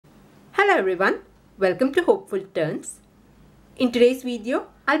Hello everyone, welcome to Hopeful Turns. In today's video,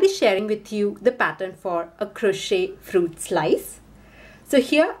 I'll be sharing with you the pattern for a crochet fruit slice. So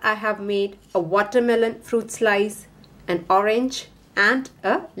here I have made a watermelon fruit slice, an orange and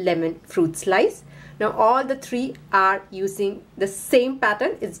a lemon fruit slice. Now all the three are using the same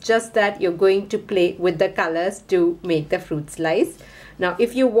pattern, it's just that you're going to play with the colors to make the fruit slice. Now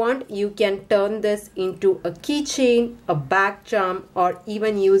if you want, you can turn this into a keychain, a bag charm, or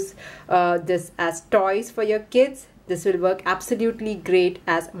even use this as toys for your kids. This will work absolutely great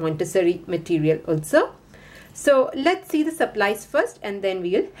as Montessori material also. So let's see the supplies first and then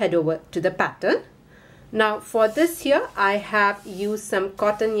we'll head over to the pattern. Now for this here, I have used some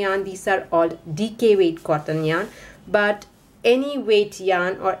cotton yarn. These are all DK weight cotton yarn, but any weight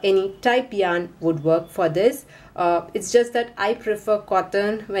yarn or any type yarn would work for this. It's just that I prefer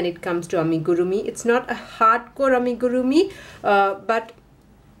cotton when it comes to amigurumi. It's not a hardcore amigurumi, but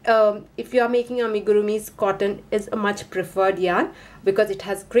if you are making amigurumis, cotton is a much preferred yarn because it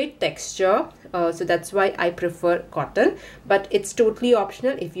has great texture. So that's why I prefer cotton, but it's totally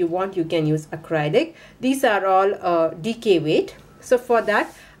optional. If you want, you can use acrylic. These are all DK weight. So for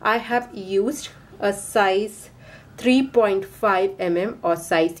that, I have used a size 3.5 mm or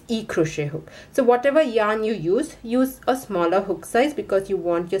size E crochet hook. So whatever yarn you use a smaller hook size because you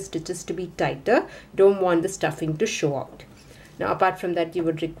want your stitches to be tighter. Don't want the stuffing to show out. Now apart from that, you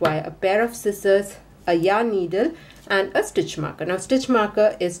would require a pair of scissors, a yarn needle and a stitch marker. Now stitch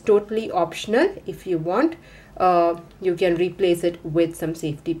marker is totally optional. If you want, you can replace it with some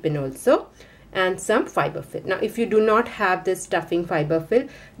safety pin also, and some fiber fill. Now if you do not have this stuffing fiber fill,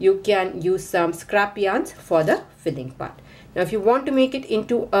 you can use some scrap yarns for the filling part. Now if you want to make it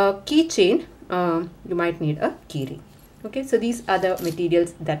into a keychain, you might need a keyring. Okay, so these are the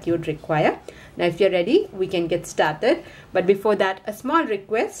materials that you would require. Now if you're ready, we can get started. But before that, a small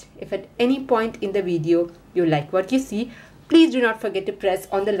request: if at any point in the video you like what you see, please do not forget to press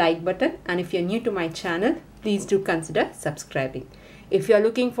on the like button, and if you're new to my channel, please do consider subscribing. If you're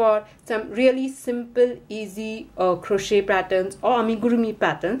looking for some really simple, easy crochet patterns or amigurumi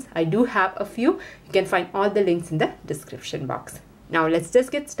patterns, I do have a few. You can find all the links in the description box. Now let's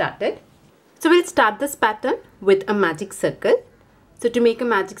just get started. So we'll start this pattern with a magic circle. So to make a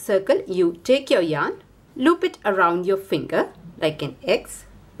magic circle, you take your yarn, loop it around your finger like an X.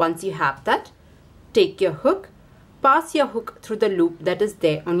 Once you have that, take your hook, pass your hook through the loop that is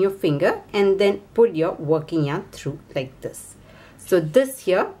there on your finger, and then pull your working yarn through like this. So this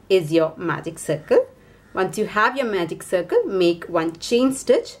here is your magic circle. Once you have your magic circle, make one chain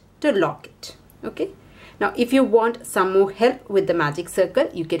stitch to lock it. Okay. Now if you want some more help with the magic circle,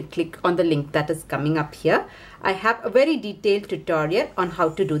 you can click on the link that is coming up here. I have a very detailed tutorial on how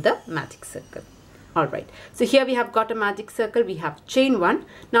to do the magic circle. Alright, so here we have got a magic circle. We have chain 1.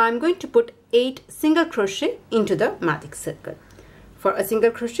 Now I'm going to put 8 single crochet into the magic circle. For a single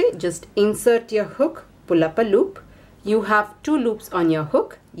crochet, just insert your hook, pull up a loop. You have 2 loops on your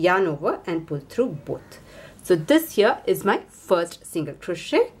hook, yarn over and pull through both. So this here is my first single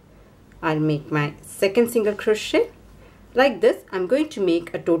crochet. I'll make my second single crochet. Like this, I'm going to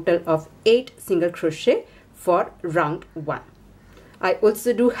make a total of 8 single crochet for round 1. I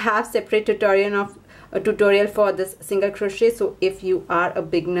also do have separate tutorial for this single crochet. So if you are a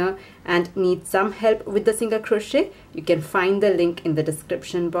beginner and need some help with the single crochet, you can find the link in the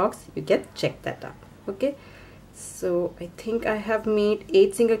description box. You can check that out. Okay. So I think I have made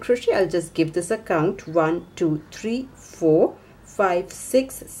 8 single crochet. I'll just give this a count: 1, 2, 3, 4, 5,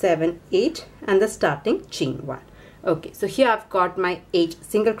 6, 7, 8, and the starting chain 1. Okay, so here I've got my 8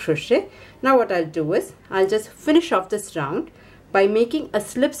 single crochet. Now what I'll do is I'll just finish off this round by making a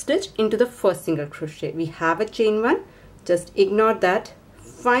slip stitch into the first single crochet. We have a chain 1, just ignore that.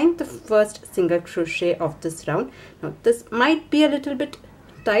 Find the first single crochet of this round. Now this might be a little bit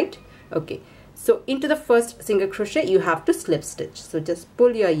tight. Okay, so into the first single crochet you have to slip stitch. So just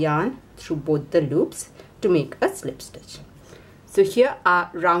pull your yarn through both the loops to make a slip stitch. So here our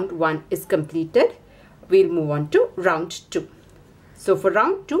round 1 is completed. We'll move on to round 2. So for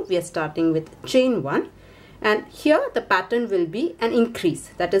round 2, we are starting with chain 1, and here the pattern will be an increase.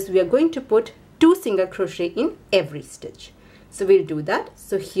 That is, we are going to put 2 single crochet in every stitch. So we'll do that.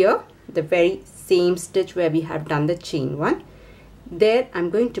 So here, the very same stitch where we have done the chain 1, there I'm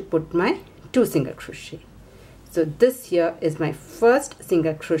going to put my 2 single crochet. So this here is my first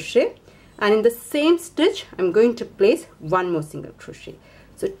single crochet. And in the same stitch, I'm going to place 1 more single crochet.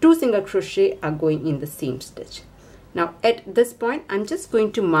 So 2 single crochet are going in the same stitch. Now at this point, I'm just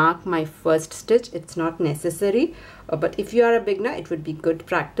going to mark my first stitch. It's not necessary, but if you are a beginner, it would be good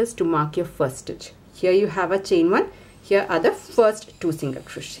practice to mark your first stitch. Here you have a chain 1. Here are the first 2 single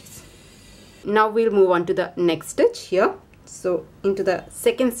crochets. Now we'll move on to the next stitch here. So into the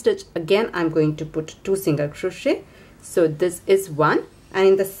second stitch again I'm going to put 2 single crochet. So this is one, and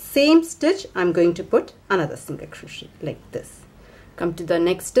in the same stitch I'm going to put another single crochet like this. Come to the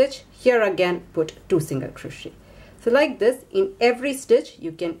next stitch, here again put 2 single crochet. So like this, in every stitch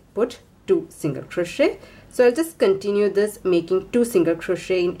you can put 2 single crochet. So I'll just continue this, making 2 single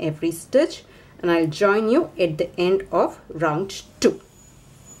crochet in every stitch, and I'll join you at the end of round 2.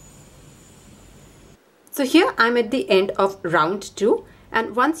 So here I'm at the end of round 2,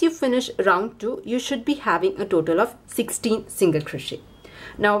 and once you finish round 2 you should be having a total of 16 single crochet.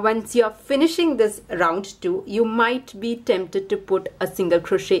 Now once you're finishing this round 2, you might be tempted to put a single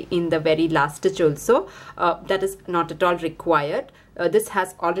crochet in the very last stitch also. That is not at all required. This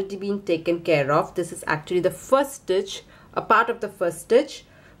has already been taken care of. This is actually the first stitch, a part of the first stitch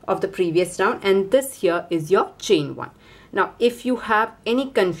of the previous round, and this here is your chain 1. Now if you have any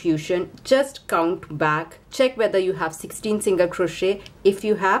confusion, just count back, check whether you have 16 single crochet. If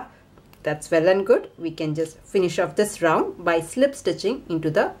you have, that's well and good. We can just finish off this round by slip stitching into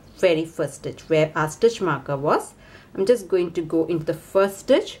the very first stitch where our stitch marker was. I'm just going to go into the first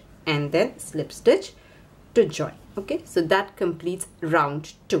stitch and then slip stitch to join. Okay, so that completes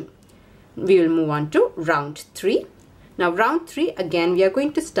round 2. We will move on to round 3. Now round 3, again we are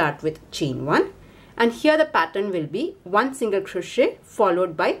going to start with chain 1, and here the pattern will be 1 single crochet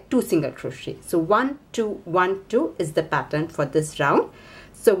followed by 2 single crochet. So 1 2 1 2 is the pattern for this round.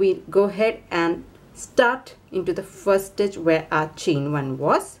 So we'll go ahead and start into the first stitch where our chain 1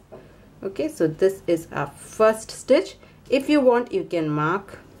 was. Okay, so this is our first stitch. If you want, you can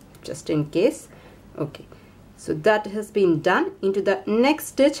mark just in case. Okay, so that has been done. Into the next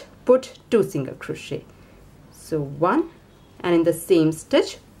stitch put 2 single crochet. So 1, and in the same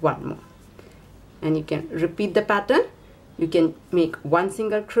stitch 1 more, and you can repeat the pattern. You can make 1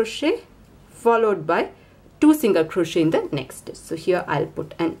 single crochet followed by 2 single crochet in the next stitch. So here I'll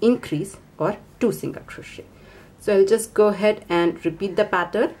put an increase or 2 single crochet. So I'll just go ahead and repeat the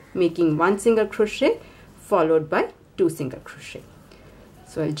pattern, making 1 single crochet followed by 2 single crochet.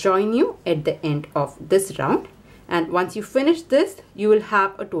 So I'll join you at the end of this round, and once you finish this you will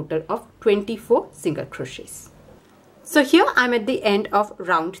have a total of 24 single crochets. So here I'm at the end of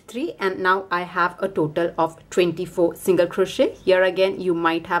round 3, and now I have a total of 24 single crochet. Here again you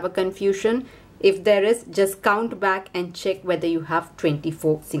might have a confusion. If there is, just count back and check whether you have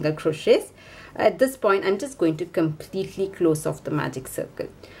 24 single crochets. At this point I'm just going to completely close off the magic circle.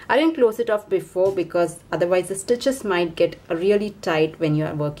 I didn't close it off before because otherwise the stitches might get really tight when you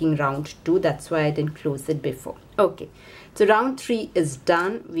are working round 2. That's why I didn't close it before. Okay, so round 3 is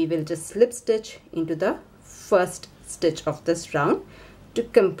done. We will just slip stitch into the first stitch of this round to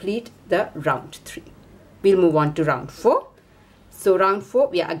complete the round 3. We'll move on to round 4. So round 4,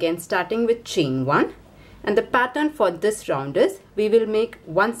 we are again starting with chain 1, and the pattern for this round is we will make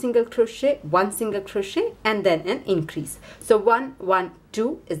 1 single crochet, 1 single crochet, and then an increase. So 1 1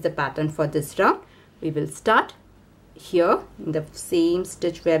 2 is the pattern for this round. We will start here in the same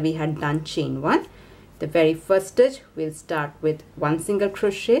stitch where we had done chain 1. The very first stitch we'll start with 1 single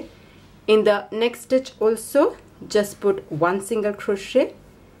crochet. In the next stitch also just put 1 single crochet,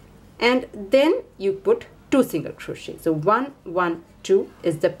 and then you put 2 single crochet. So 1 1 2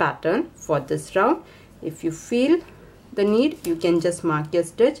 is the pattern for this round. If you feel the need, you can just mark your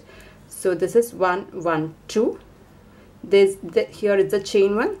stitch. So this is 1 1 2. Here is the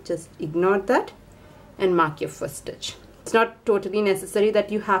chain 1. Just ignore that and mark your first stitch. It's not totally necessary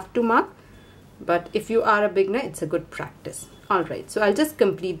that you have to mark, but if you are a beginner, it's a good practice. Alright, so I'll just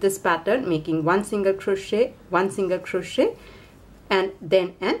complete this pattern, making 1 single crochet, 1 single crochet, and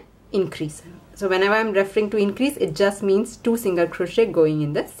then an increase. So whenever I'm referring to increase, it just means 2 single crochet going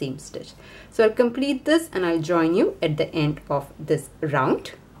in the same stitch. So I'll complete this and I'll join you at the end of this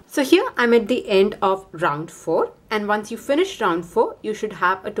round. So here I'm at the end of round 4, and once you finish round 4 you should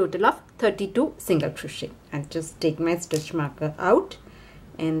have a total of 32 single crochet. I'll just take my stitch marker out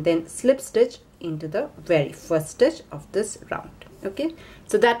and then slip stitch into the very first stitch of this round. Okay,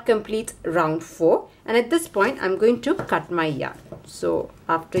 so that completes round 4, and at this point I'm going to cut my yarn. So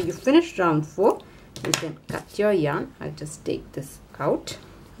after you finish round 4 you can cut your yarn. I'll just take this out.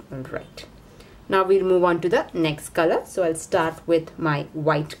 Alright, now we'll move on to the next color. So I'll start with my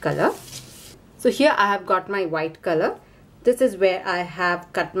white color. So here I have got my white color. This is where I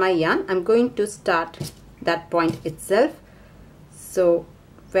have cut my yarn. I'm going to start that point itself. So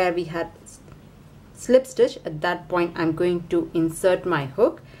where we had slip stitch, at that point I'm going to insert my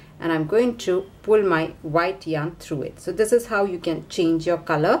hook and I'm going to pull my white yarn through it. So this is how you can change your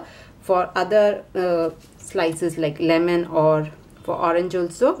color. For other slices like lemon or For orange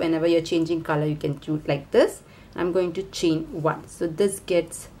also, whenever you're changing color, you can do it like this. I'm going to chain 1. So this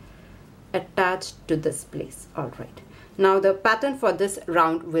gets attached to this place. Alright. Now the pattern for this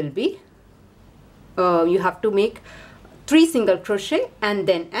round will be, you have to make 3 single crochet and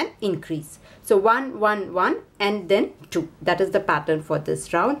then an increase. So 1, 1, 1 and then 2. That is the pattern for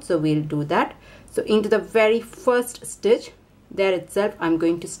this round. So we'll do that. So into the very first stitch, there itself, I'm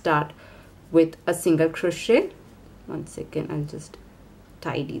going to start with a single crochet. One second, I'll just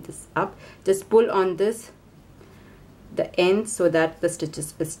tidy this up. Just pull on this, the end, so that the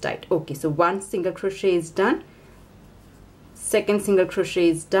stitches is tight. Okay, so 1 single crochet is done, 2nd single crochet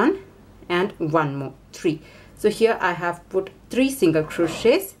is done, and 1 more, 3. So here I have put 3 single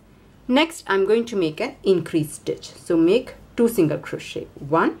crochets. Next I'm going to make an increase stitch. So make 2 single crochet,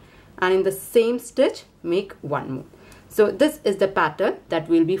 1, and in the same stitch make 1 more. So this is the pattern that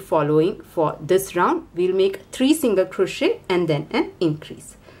we'll be following for this round. We'll make 3 single crochet and then an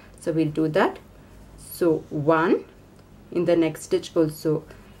increase. So we'll do that. So 1, in the next stitch also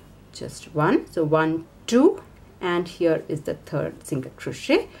just 1. So 1, 2, and here is the 3rd single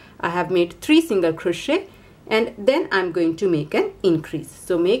crochet. I have made 3 single crochet and then I'm going to make an increase.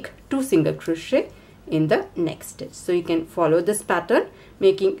 So make 2 single crochet in the next stitch. So you can follow this pattern,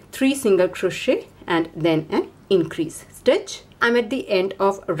 making 3 single crochet and then an increase stitch. I'm at the end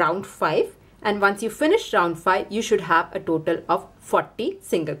of round 5, and once you finish round 5, you should have a total of 40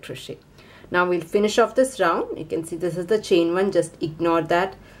 single crochet. Now we'll finish off this round. You can see this is the chain 1, just ignore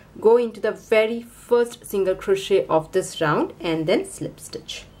that. Go into the very first single crochet of this round and then slip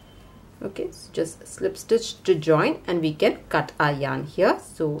stitch. Okay, so just slip stitch to join, and we can cut our yarn here.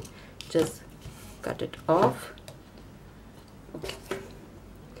 So just cut it off. Okay.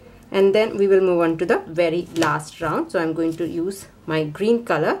 And then we will move on to the very last round. So I'm going to use my green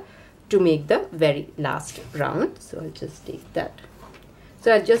color to make the very last round. So I'll just take that.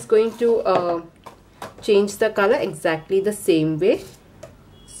 So I'm just going to change the color exactly the same way.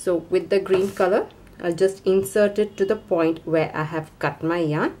 So with the green color, I'll just insert it to the point where I have cut my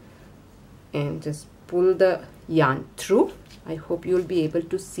yarn and just pull the yarn through. I hope you'll be able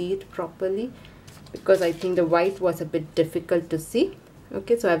to see it properly, because I think the white was a bit difficult to see.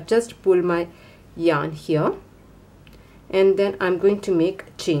 Okay, so I've just pulled my yarn here, and then I'm going to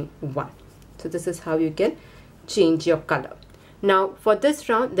make chain 1. So this is how you can change your color. Now for this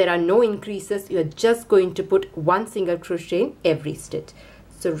round, there are no increases. You're just going to put 1 single crochet in every stitch.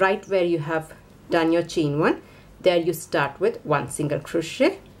 So right where you have done your chain 1, there you start with 1 single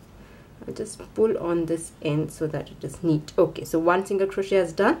crochet. I'll just pull on this end so that it is neat. Okay, so 1 single crochet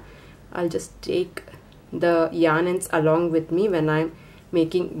is done. I'll just take the yarn ends along with me when I'm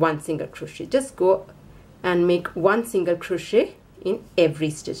making 1 single crochet. Just go and make 1 single crochet in every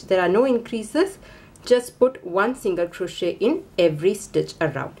stitch. There are no increases. Just put 1 single crochet in every stitch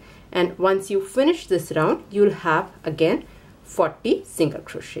around, and once you finish this round, you'll have again 40 single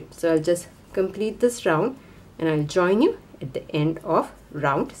crochet. So I'll just complete this round and I'll join you at the end of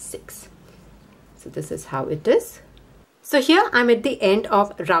round 6. So this is how it is. So here I'm at the end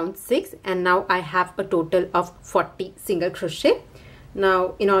of round 6, and now I have a total of 40 single crochet.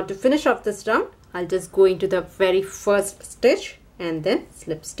 Now in order to finish off this round, I'll just go into the very first stitch and then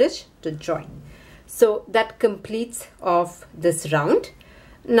slip stitch to join. So that completes off this round.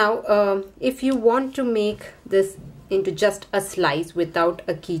 Now if you want to make this into just a slice without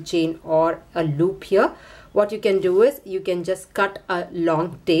a keychain or a loop here, what you can do is you can just cut a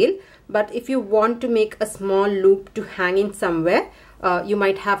long tail. But if you want to make a small loop to hang in somewhere, you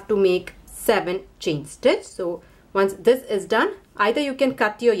might have to make 7 chain stitch. So once this is done, either you can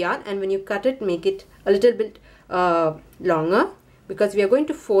cut your yarn, and when you cut it, make it a little bit longer, because we are going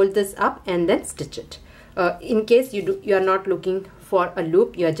to fold this up and then stitch it. In case you are not looking for a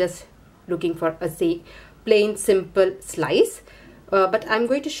loop, you are just looking for a plain simple slice, but I'm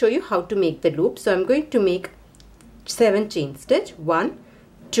going to show you how to make the loop. So I'm going to make 7 chain stitch. 1,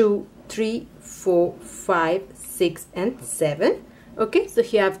 2, 3, 4, 5, 6 and 7. Okay, so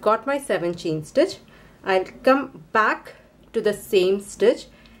here I've got my 7 chain stitch. I'll come back to the same stitch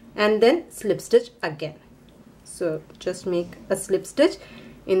and then slip stitch again. So just make a slip stitch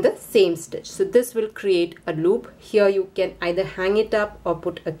in the same stitch. So this will create a loop. Here you can either hang it up or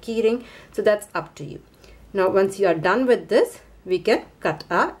put a key ring. So that's up to you. Now once you are done with this, we can cut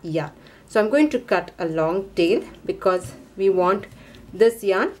our yarn. So I'm going to cut a long tail because we want this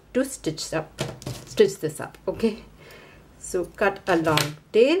yarn to stitch this up. Okay, so cut a long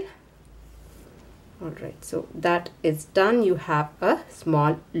tail Alright, so that is done. You have a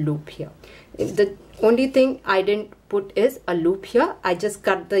small loop here. The only thing I didn't put is a loop here. I just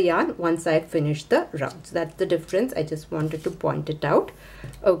cut the yarn once I finished the round. So that's the difference. I just wanted to point it out.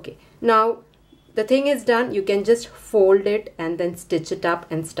 Okay, now the thing is done. You can just fold it and then stitch it up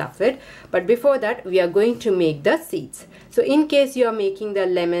and stuff it. But before that, we are going to make the seeds. So in case you are making the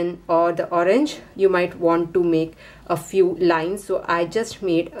lemon or the orange, you might want to make a few lines. So I just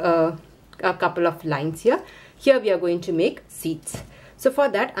made a couple of lines here. Here we are going to make seeds. So for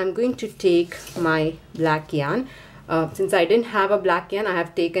that, I'm going to take my black yarn. Since I didn't have a black yarn, I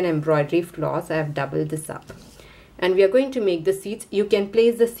have taken embroidery floss. I have doubled this up. And we are going to make the seeds. You can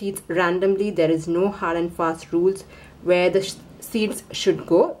place the seeds randomly. There is no hard and fast rules where the seeds should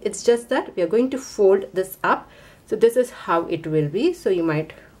go. It's just that we are going to fold this up. So this is how it will be. So you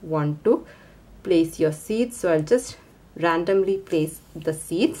might want to place your seeds. So I'll just randomly place the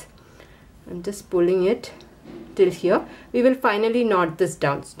seeds. I'm just pulling it till here. We will finally knot this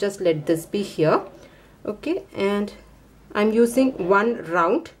down. So just let this be here. Okay, and I'm using one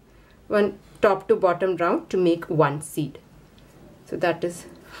top to bottom round to make one seed. So that is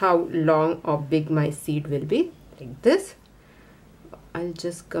how long or big my seed will be, like this. I'll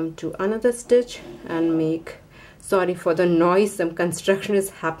just come to another stitch and make, sorry for the noise, some construction is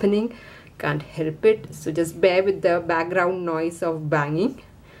happening, can't help it, so just bear with the background noise of banging.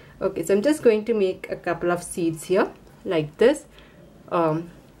 Okay, so I'm just going to make a couple of seeds here like this.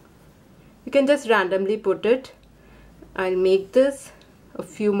 You can just randomly put it. I'll make this a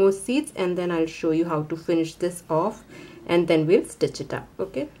few more seeds and then I'll show you how to finish this off, and then we'll stitch it up.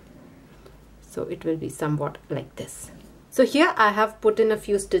 Okay, so it will be somewhat like this. So here I have put in a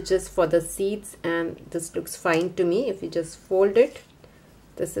few stitches for the seeds and this looks fine to me. If you just fold it,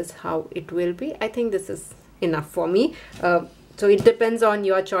 this is how it will be. I think this is enough for me. So it depends on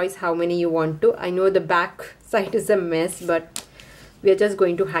your choice how many you want to. I know the back side is a mess, but we are just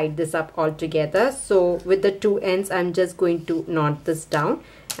going to hide this up all together. So with the two ends, I'm just going to knot this down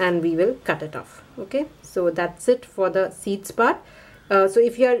and we will cut it off. Okay, so that's it for the seeds part. So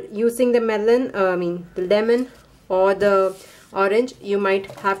if you are using the the lemon or the orange, you might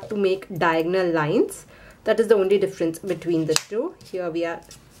have to make diagonal lines. That is the only difference between the two. Here we are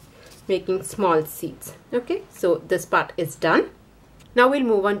making small seeds. Okay, so this part is done. Now we'll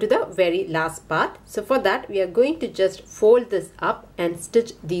move on to the very last part. So for that, we are going to just fold this up and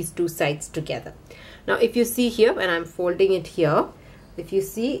stitch these two sides together. Now if you see here, when I'm folding it here, if you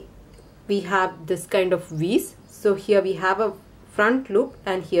see, we have this kind of V's. So here we have a front loop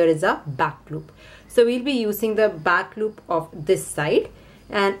and here is a back loop. So we'll be using the back loop of this side,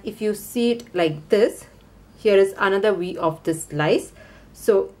 and if you see it like this, here is another V of this slice.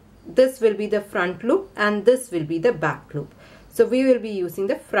 So this will be the front loop and this will be the back loop. So we will be using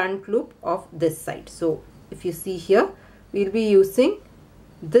the front loop of this side. So if you see here, we'll be using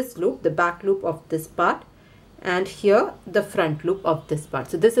this loop, the back loop of this part, and here the front loop of this part.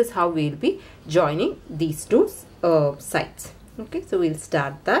 So this is how we'll be joining these two sides. Okay, so we'll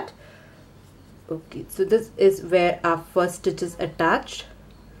start that. Okay, so this is where our first stitch is attached,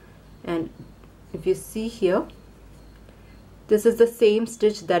 and if you see here, this is the same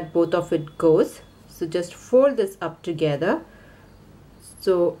stitch that both of it goes. So just fold this up together.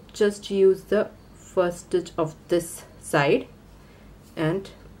 So just use the first stitch of this side and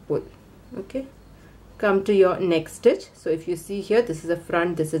pull. Okay, come to your next stitch. So if you see here, this is the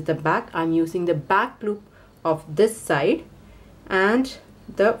front, this is the back. I'm using the back loop of this side and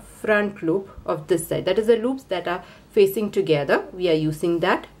the front loop of this side. That is the loops that are facing together. We are using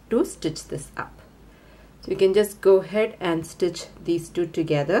that to stitch this up. So you can just go ahead and stitch these two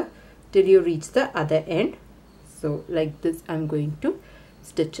together till you reach the other end. So like this, I'm going to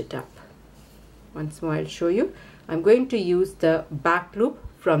stitch it up. Once more I'll show you. I'm going to use the back loop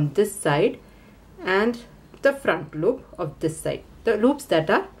from this side and the front loop of this side, the loops that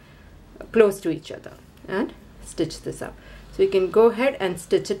are close to each other, and stitch this up. So you can go ahead and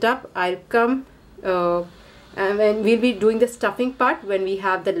stitch it up. I'll come and we'll be doing the stuffing part when we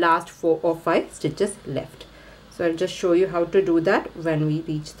have the last 4 or 5 stitches left. So I'll just show you how to do that when we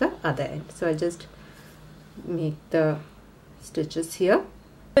reach the other end. So I'll just make the stitches here.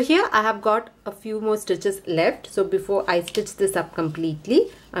 So here I have got a few more stitches left. So before I stitch this up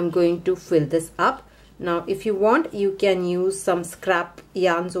completely, I'm going to fill this up. Now if you want, you can use some scrap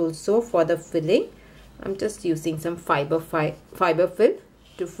yarns also for the filling. I'm just using some fiber fill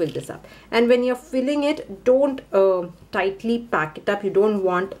to fill this up. And when you're filling it, don't tightly pack it up. You don't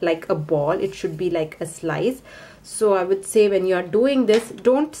want like a ball, it should be like a slice. So I would say when you're doing this,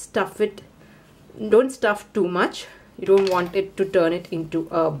 don't stuff too much. You don't want it to turn it into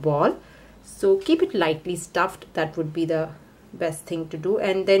a ball. So keep it lightly stuffed. That would be the best thing to do,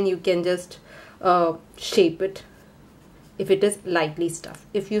 and then you can just shape it if it is lightly stuffed.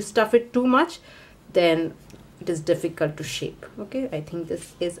 If you stuff it too much, then it is difficult to shape. Okay, I think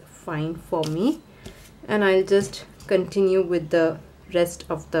this is fine for me, and I'll just continue with the rest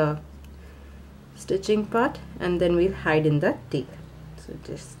of the stitching part, and then we'll hide in the tail. So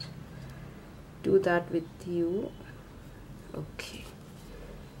just do that with you. Okay,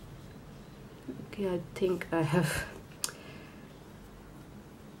 I think I have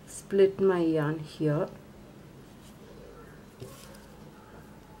split my yarn here.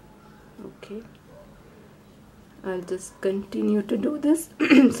 Okay, I'll just continue to do this.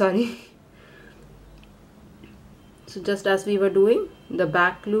 Sorry. So just as we were doing the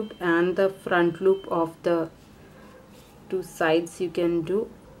back loop and the front loop of the two sides, you can do.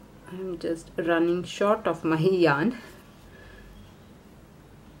 I'm just running short of my yarn.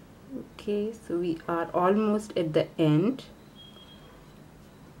 Okay, so we are almost at the end.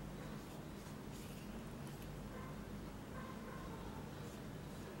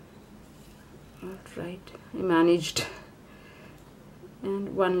 Alright, I managed.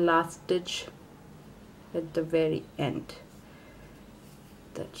 And one last stitch at the very end.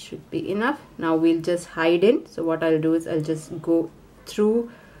 That should be enough. Now we'll just hide in. So what I'll do is I'll just go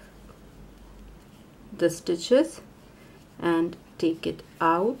through the stitches and take it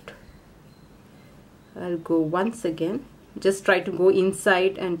out. I'll go once again. Just try to go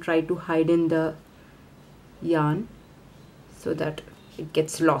inside and try to hide in the yarn so that it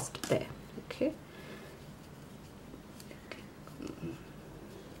gets lost there. Okay.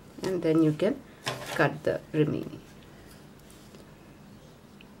 And then you can cut the remaining.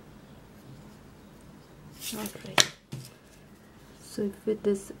 Alright. So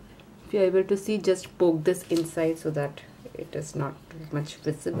if you're able to see, just poke this inside so that it is not too much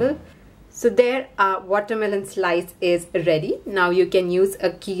visible. So there, our watermelon slice is ready. Now you can use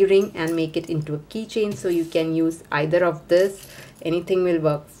a key ring and make it into a keychain. So you can use either of this. Anything will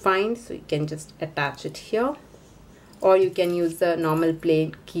work fine. So you can just attach it here, or you can use the normal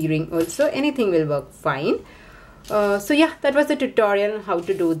plain key ring also. Anything will work fine. So yeah, that was the tutorial on how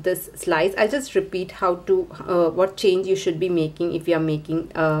to do this slice. I'll just repeat how to what change you should be making if you are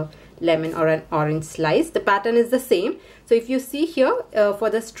making a lemon or an orange slice. The pattern is the same. So if you see here, for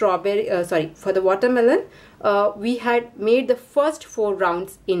the for the watermelon, we had made the first 4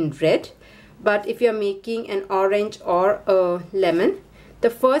 rounds in red, but if you are making an orange or a lemon, the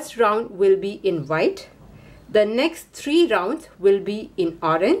first round will be in white, the next 3 rounds will be in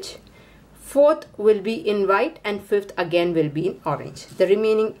orange, 4th will be in white, and 5th again will be in orange. The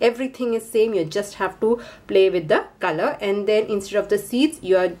remaining everything is same. You just have to play with the color, and then instead of the seeds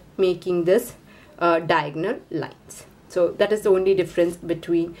you are making this diagonal lines. So that is the only difference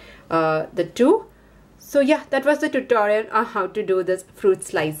between the two. So yeah, that was the tutorial on how to do this fruit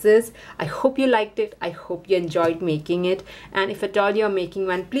slices. I hope you liked it. I hope you enjoyed making it. And if at all you're making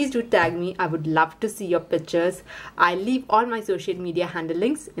one, please do tag me. I would love to see your pictures. I'll leave all my social media handle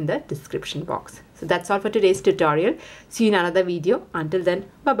links in the description box. So that's all for today's tutorial. See you in another video. Until then,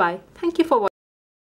 bye-bye. Thank you for watching.